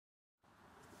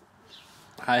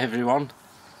Hi everyone.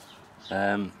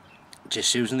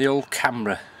 Just using the old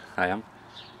camera, I am.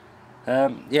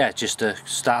 Yeah, just to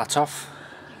start off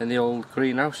in the old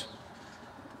greenhouse.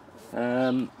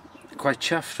 Quite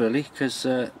chuffed really, because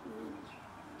the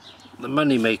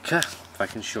money maker, if I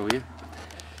can show you,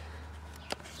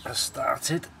 has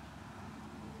started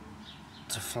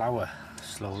to flower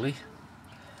slowly,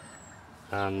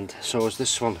 and so is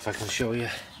this one, if I can show you.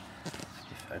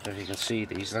 I don't know if you can see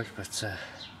these, like, but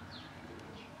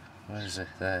where is it?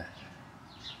 There.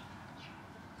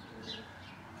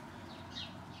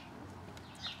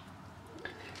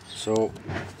 So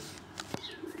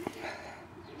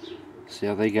see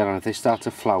how they get on. If they start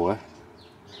to flower,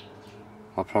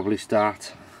 I'll probably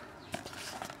start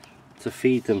to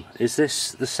feed them. Is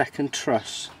this the second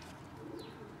truss?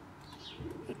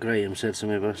 Graham said to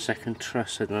me about a second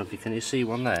truss. I don't know if you can you see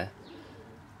one there?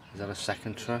 Is that a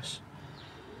second truss?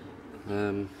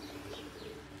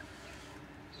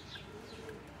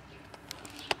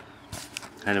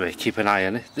 Anyway, keep an eye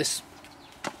on it. This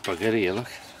bugger here, look.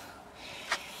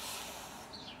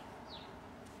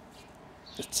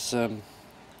 It's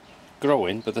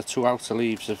growing, but the two outer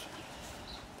leaves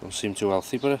don't seem too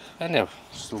healthy, but anyhow,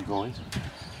 still going.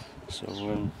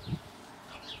 So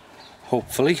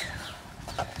hopefully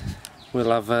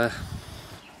we'll have a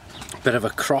bit of a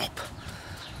crop.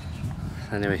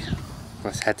 Anyway,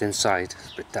 let's head inside.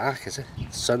 It's a bit dark, is it?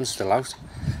 The sun's still out.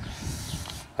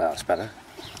 Well, that's better.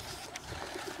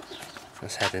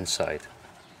 Let's head inside.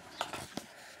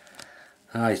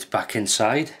 Alright, back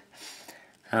inside,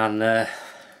 and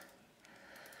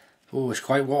oh, it's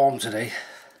quite warm today.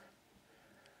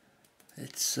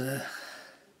 It's and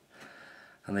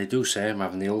they do say I'm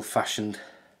having the old-fashioned,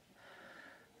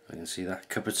 I can see that,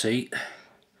 cup of tea.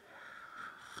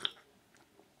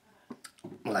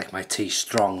 I like my tea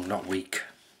strong, not weak,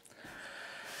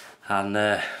 and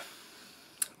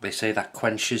they say that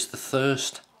quenches the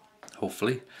thirst,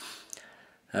 hopefully.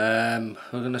 We're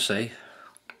gonna say,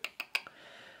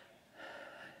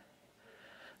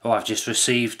 oh, I've just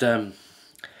received a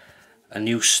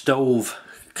new stove,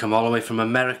 come all the way from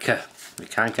America. We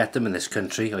can't get them in this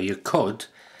country, or you could,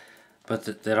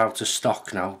 but they're out of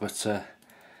stock now. But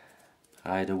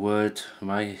I had a word with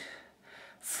my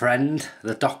friend,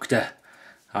 the doctor,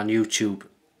 on YouTube,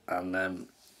 and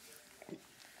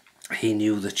he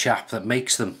knew the chap that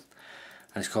makes them.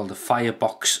 And it's called a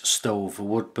Firebox stove, a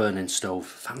wood burning stove.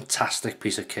 Fantastic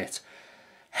piece of kit.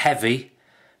 Heavy,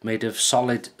 made of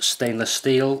solid stainless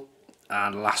steel,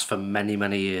 and lasts for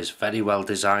many years. Very well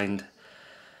designed.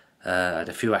 Had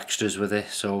a few extras with it,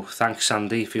 so thanks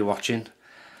Sandy if you're watching.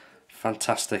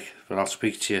 Fantastic. But I'll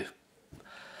speak to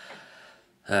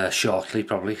you shortly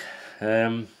probably.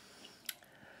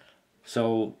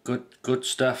 So good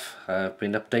stuff. I've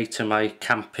been updating my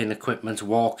camping equipment,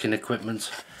 walking equipment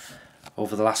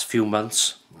over the last few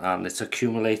months, and it's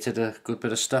accumulated a good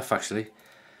bit of stuff actually.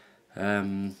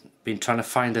 Been trying to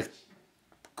find a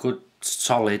good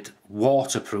solid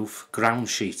waterproof ground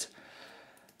sheet,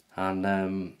 and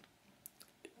you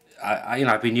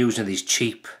know, I've been using these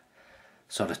cheap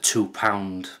sort of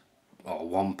 £2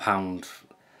 or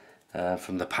 £1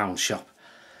 from the pound shop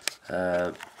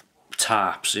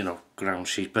tarps, you know, ground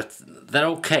sheet, but they're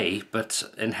okay, but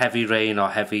in heavy rain or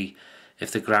heavy, if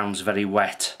the ground's very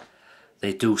wet,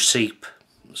 they do seep.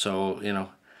 So, you know,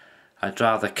 I'd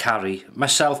rather carry,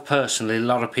 myself personally, a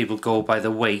lot of people go by the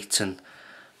weight and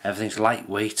everything's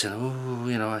lightweight, and oh,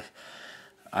 you know,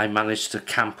 I managed to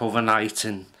camp overnight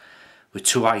and with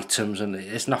 2 items, and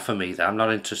it's not for me. That I'm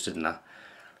not interested in that.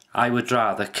 I would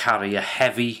rather carry a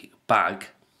heavy bag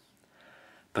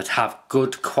but have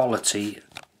good quality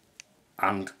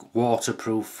and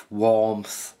waterproof,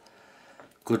 warmth,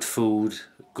 good food,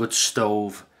 good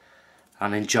stove,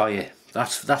 and enjoy it.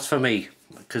 That's for me,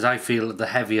 because I feel the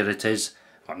heavier it is,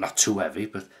 well, not too heavy,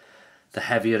 but the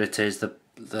heavier it is,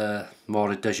 the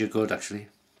more it does you good actually.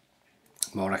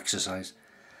 More exercise.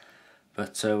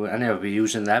 But anyway, I'll be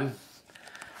using them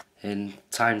in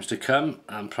times to come,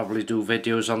 and probably do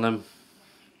videos on them,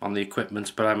 on the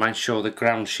equipment, but I might show the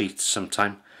ground sheets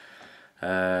sometime.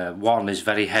 One is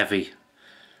very heavy,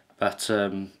 but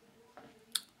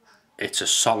it's a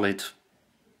solid,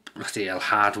 bloody hell,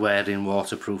 hard-wearing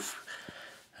waterproof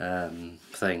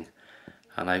thing.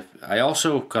 And I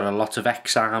also got a lot of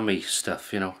ex-army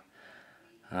stuff, you know,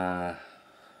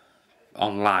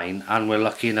 online, and we're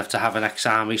lucky enough to have an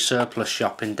ex-army surplus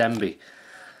shop in Denby,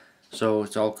 so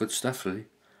it's all good stuff really.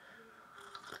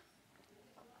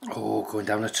 Oh, going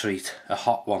down a treat, a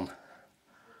hot one.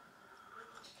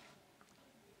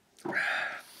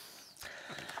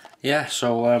 Yeah,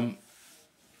 so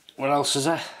what else is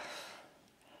there?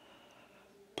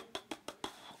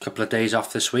 couple of days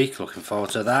off this week, looking forward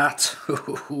to that.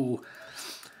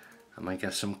 I might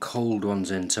get some cold ones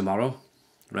in tomorrow,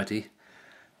 ready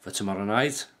for tomorrow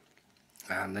night,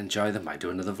 and enjoy them. I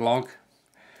do another vlog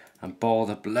and bore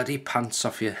the bloody pants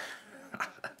off you.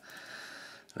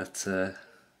 But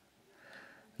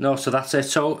no, so that's it.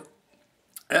 So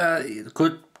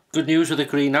good news with the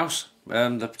greenhouse,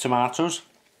 the tomatoes.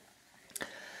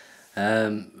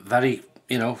 Very,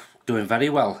 you know, doing very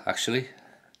well actually.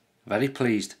 Very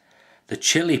pleased. The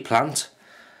chilli plant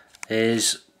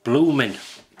is blooming.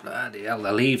 Bloody hell,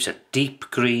 the leaves are deep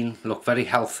green, look very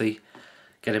healthy,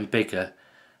 getting bigger.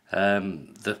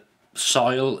 The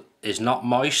soil is not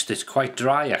moist, it's quite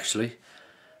dry actually,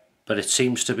 but it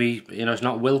seems to be, you know, it's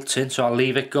not wilting, so I'll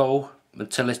leave it go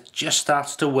until it just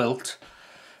starts to wilt,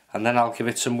 and then I'll give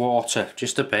it some water,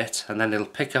 just a bit, and then it'll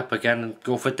pick up again and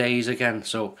go for days again.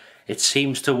 So it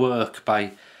seems to work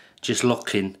by just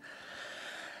looking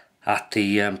at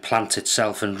the plant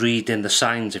itself and reading the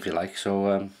signs, if you like.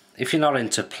 So if you're not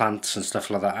into plants and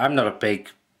stuff like that, I'm not a big,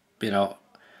 you know,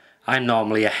 I'm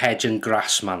normally a hedge and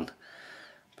grass man,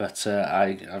 but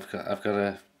I've got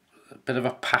a bit of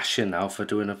a passion now for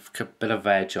doing a bit of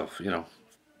veg, of, you know,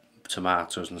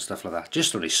 tomatoes and stuff like that.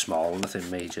 Just really small,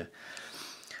 nothing major.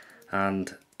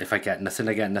 And if I get nothing,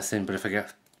 I get nothing. But if I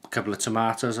get a couple of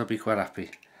tomatoes, I'll be quite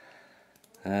happy.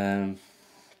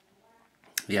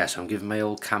 Yeah, so I'm giving my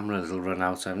old camera a little run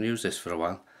out. I haven't used this for a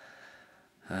while.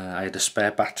 I had a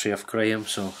spare battery off Graham,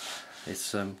 so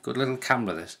it's a good little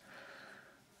camera this.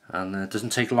 And it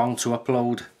doesn't take long to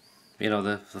upload. You know,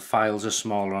 the files are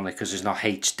smaller on it because it's not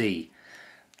HD.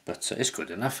 But it's good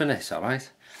enough, isn't it?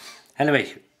 Alright.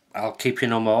 Anyway, I'll keep you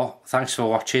no more. Thanks for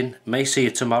watching. May see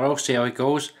you tomorrow, see how it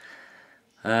goes.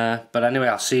 But anyway,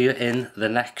 I'll see you in the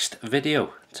next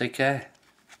video. Take care.